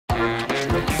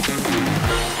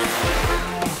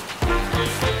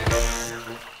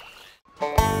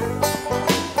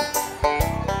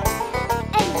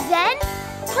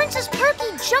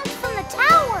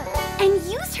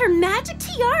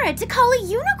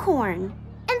unicorn.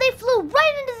 And they flew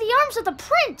right into the arms of the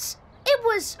prince. It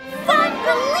was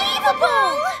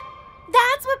unbelievable!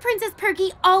 That's what Princess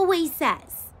Perky always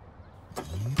says.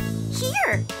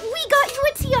 Here, we got you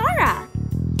a tiara.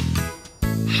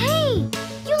 Hey,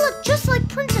 you look just like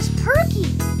Princess Perky.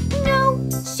 No,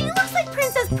 she looks like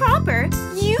Princess Proper.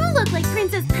 You look like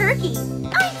Princess Perky.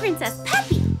 I'm Princess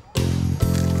Peppy.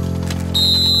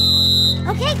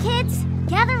 Okay, kids,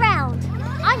 gather round.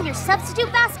 I'm your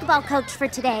substitute basketball coach for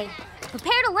today.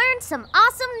 Prepare to learn some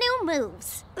awesome new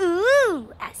moves.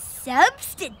 Ooh, a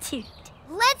substitute.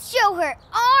 Let's show her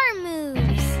our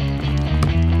moves.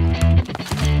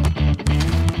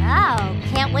 Oh,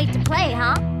 can't wait to play,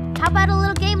 huh? How about a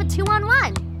little game of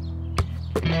 2-on-1?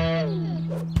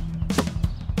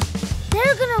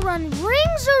 They're gonna run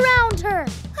rings around her.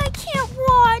 I can't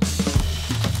watch.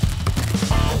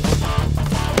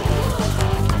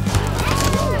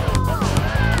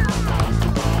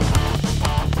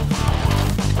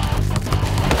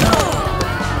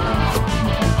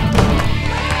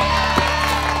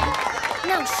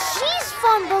 Now she's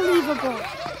unbelievable.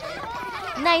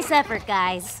 Nice effort,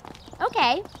 guys.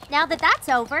 Okay, now that that's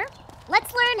over,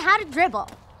 let's learn how to dribble.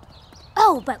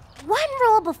 Oh, but one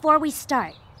rule before we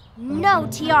start. No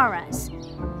tiaras.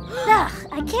 Ugh,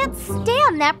 I can't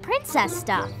stand that princess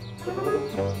stuff.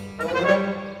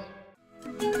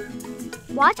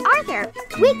 Watch Arthur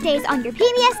weekdays on your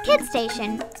PBS Kids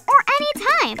station or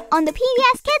anytime on the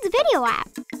PBS Kids video app.